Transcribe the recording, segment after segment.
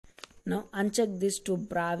Now uncheck this to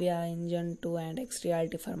Bravia Engine 2 and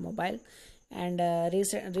XReality for mobile, and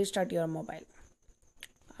restart your mobile.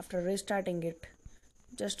 After restarting it,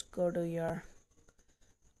 just go to your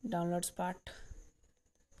downloads part.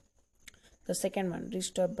 The second one,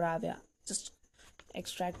 restore Bravia, just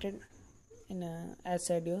extract it in as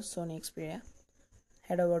said use Sony Xperia.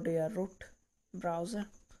 Head over to your root browser,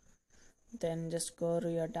 then just go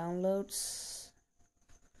to your downloads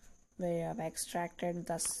where you have extracted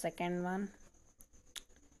the second one,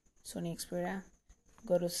 Sony Xperia.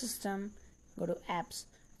 Go to system, go to apps.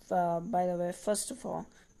 By the way, first of all,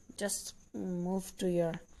 just move to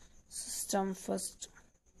your system first.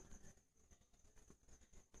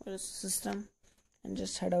 Go to system and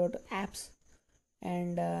just head over to apps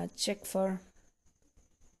and check for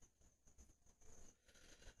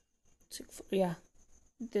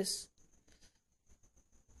this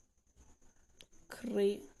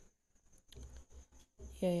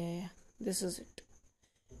this is it.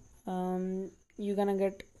 You're gonna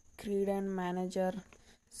get Creed Manager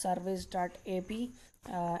service.ap.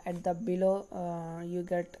 At the below you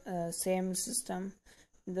get same system,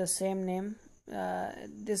 the same name,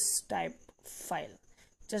 this type file.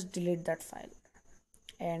 Just delete that file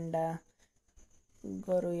and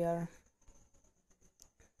go to your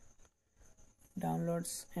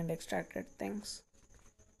downloads and extracted things,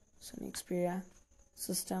 Sony Xperia,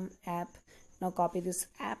 system, app. Now copy this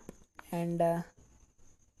app and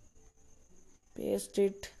paste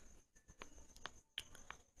it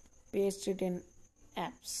in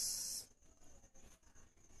apps,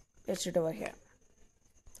 paste it over here.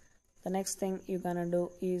 The next thing you're gonna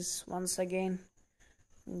do is once again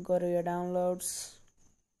go to your downloads,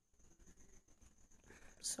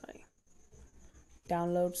 Sony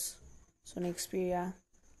Xperia,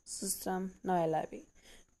 system, now LIB.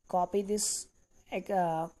 Copy this,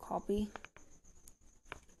 copy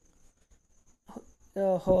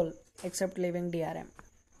the whole except leaving DRM,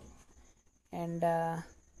 and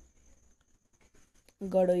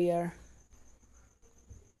go to your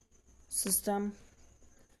system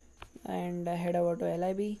and head over to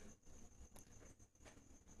LIB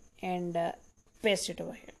and paste it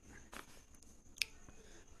over here.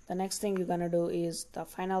 The next thing you're gonna do is the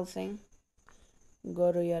final thing.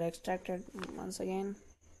 Go to your extracted once again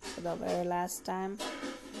for the very last time,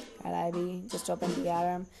 LIB, just open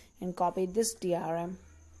DRM and copy this DRM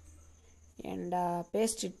and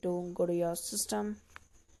paste it to go to your system,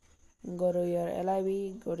 go to your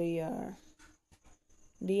LIB, go to your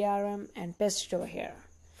DRM and paste it over here.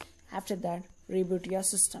 After that, reboot your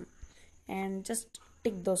system and just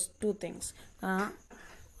tick those two things.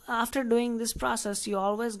 After doing this process, you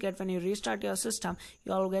always get, when you restart your system,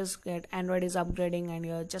 you always get Android is upgrading, and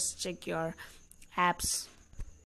you just check your apps